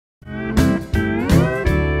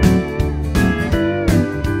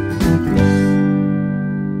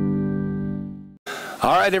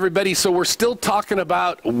All right, everybody, so we're still talking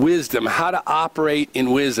about wisdom, how to operate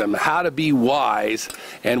in wisdom, how to be wise.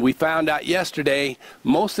 And we found out yesterday,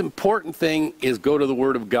 most important thing is go to the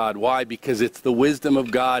Word of God. Why? Because it's the wisdom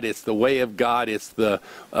of God, it's the way of God, it's the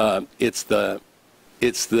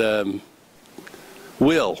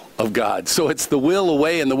will of God. So it's the will, the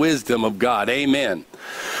way, and the wisdom of God. Amen.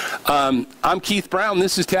 I'm Keith Brown.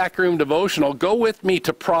 This is Tack Room Devotional. Go with me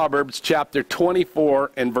to Proverbs chapter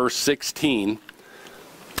 24 and verse 16.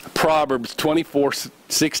 Proverbs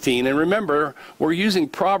 24:16. And remember, we're using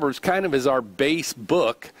Proverbs kind of as our base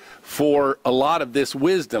book for a lot of this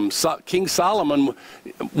wisdom. King Solomon,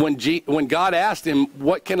 when God asked him,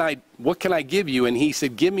 what can I give you? And he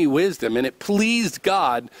said, give me wisdom. And it pleased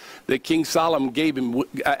God that King Solomon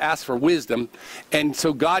asked for wisdom. And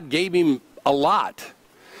so God gave him a lot.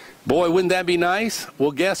 Boy, wouldn't that be nice?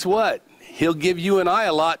 Well, guess what? He'll give you and I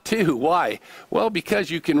a lot too. Why? Well, because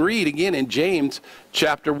you can read again in James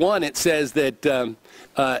chapter 1, it says that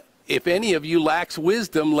if any of you lacks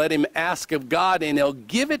wisdom, let him ask of God, and he'll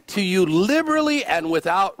give it to you liberally and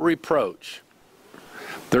without reproach.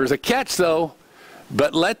 There's a catch though,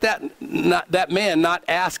 but let that man not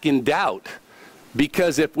ask in doubt.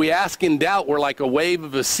 Because if we ask in doubt, we're like a wave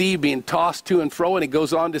of a sea being tossed to and fro. And it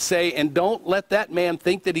goes on to say, and don't let that man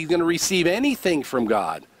think that he's going to receive anything from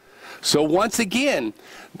God. So once again,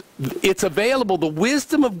 it's available. The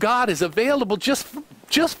wisdom of God is available just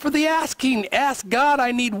for the asking. Ask God,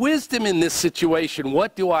 I need wisdom in this situation.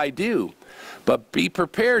 What do I do? But be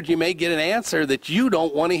prepared. You may get an answer that you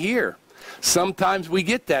don't want to hear. Sometimes we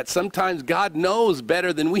get that. Sometimes God knows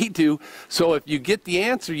better than we do. So if you get the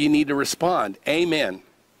answer, you need to respond. Amen.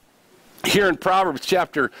 Here in Proverbs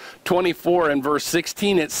chapter 24 and verse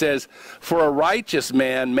 16, it says, for a righteous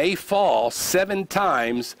man may fall 7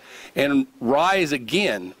 times and rise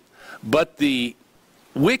again, but the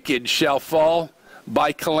wicked shall fall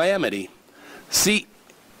by calamity. See,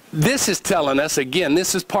 this is telling us, again,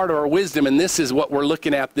 this is part of our wisdom, and this is what we're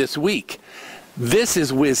looking at this week. This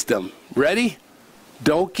is wisdom. Ready?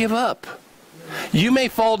 Don't give up. You may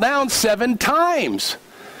fall down 7 times.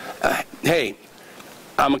 Hey,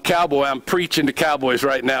 I'm a cowboy. I'm preaching to cowboys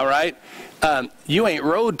right now, right? You ain't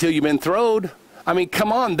rode till you've been throwed. I mean,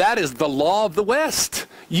 come on. That is the law of the West.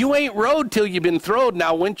 You ain't rode till you've been throwed.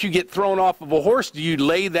 Now, once you get thrown off of a horse, do you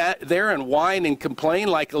lay that there and whine and complain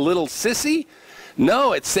like a little sissy?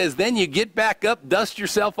 No, it says then you get back up, dust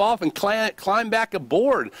yourself off, and climb back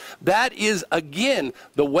aboard. That is, again,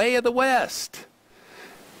 the way of the West.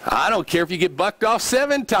 I don't care if you get bucked off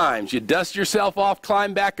 7 times. You dust yourself off,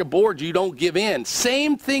 climb back aboard. You don't give in.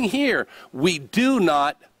 Same thing here. We do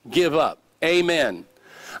not give up. Amen.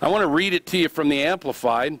 I want to read it to you from the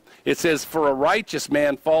Amplified. It says, for a righteous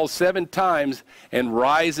man falls 7 times and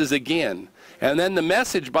rises again. And then the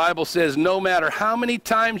Message Bible says, no matter how many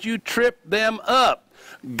times you trip them up,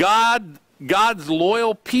 God's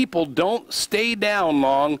loyal people don't stay down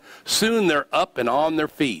long. Soon they're up and on their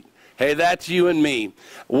feet. Hey, that's you and me.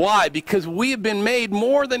 Why? Because we have been made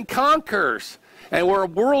more than conquerors, and we're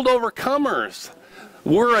world overcomers.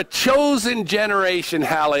 We're a chosen generation,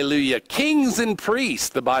 hallelujah. Kings and priests,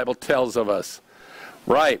 the Bible tells of us.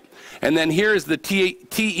 Right. And then here's the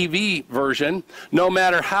TEV version. No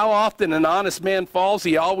matter how often an honest man falls,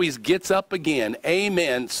 he always gets up again.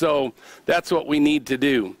 Amen. So that's what we need to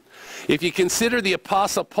do. If you consider the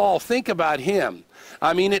Apostle Paul, think about him.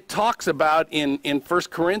 I mean, it talks about in 1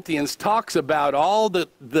 Corinthians, talks about all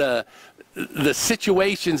the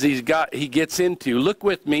situations he gets into. Look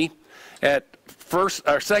with me at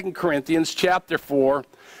 2 Corinthians chapter 4,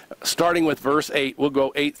 starting with verse 8. We'll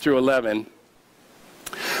go 8 through 11.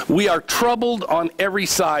 We are troubled on every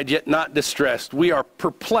side, yet not distressed. We are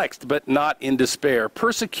perplexed, but not in despair.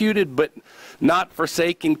 Persecuted, but not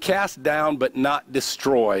forsaken. Cast down, but not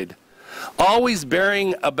destroyed. Always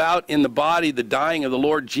bearing about in the body the dying of the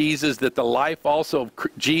Lord Jesus, that the life also of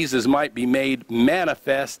Jesus might be made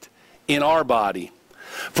manifest in our body.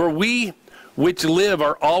 For we which live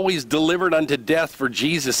are always delivered unto death for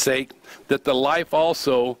Jesus' sake, that the life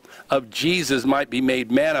also of Jesus might be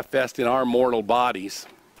made manifest in our mortal bodies.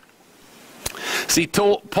 See,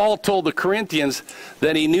 Paul told the Corinthians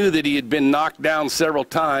that he knew that he had been knocked down several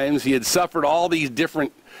times. He had suffered all these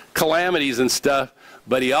different calamities and stuff,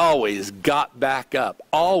 but he always got back up.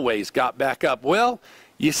 Always got back up. Well,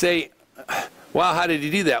 you say, wow, how did he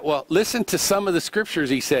do that? Well, listen to some of the scriptures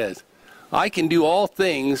he says. I can do all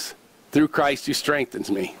things through Christ who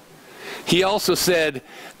strengthens me. He also said,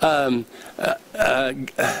 no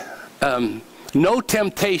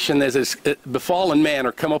temptation that has befallen man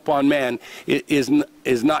or come upon man is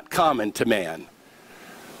not common to man.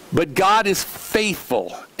 But God is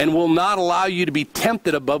faithful and will not allow you to be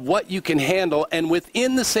tempted above what you can handle, and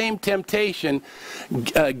within the same temptation,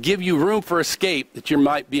 give you room for escape that you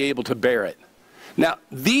might be able to bear it. Now,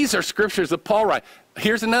 these are scriptures that Paul writes.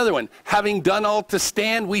 Here's another one. Having done all to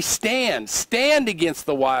stand, we stand. Stand against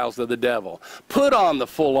the wiles of the devil. Put on the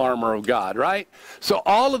full armor of God, right? So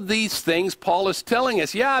all of these things Paul is telling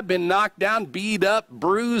us, yeah, I've been knocked down, beat up,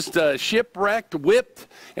 bruised, shipwrecked, whipped,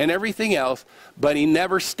 and everything else, but he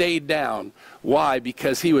never stayed down. Why?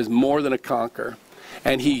 Because he was more than a conqueror.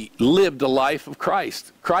 And he lived a life of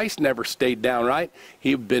Christ. Christ never stayed down, right?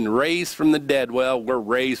 He'd been raised from the dead. Well, we're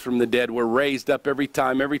raised from the dead. We're raised up every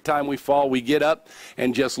time. Every time we fall, we get up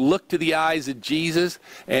and just look to the eyes of Jesus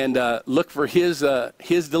and look for his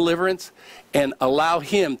deliverance and allow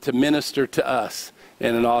him to minister to us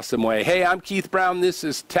in an awesome way. Hey, I'm Keith Brown. This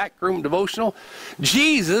is Tack Room Devotional.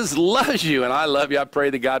 Jesus loves you, and I love you. I pray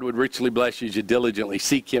that God would richly bless you as you diligently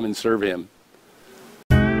seek him and serve him.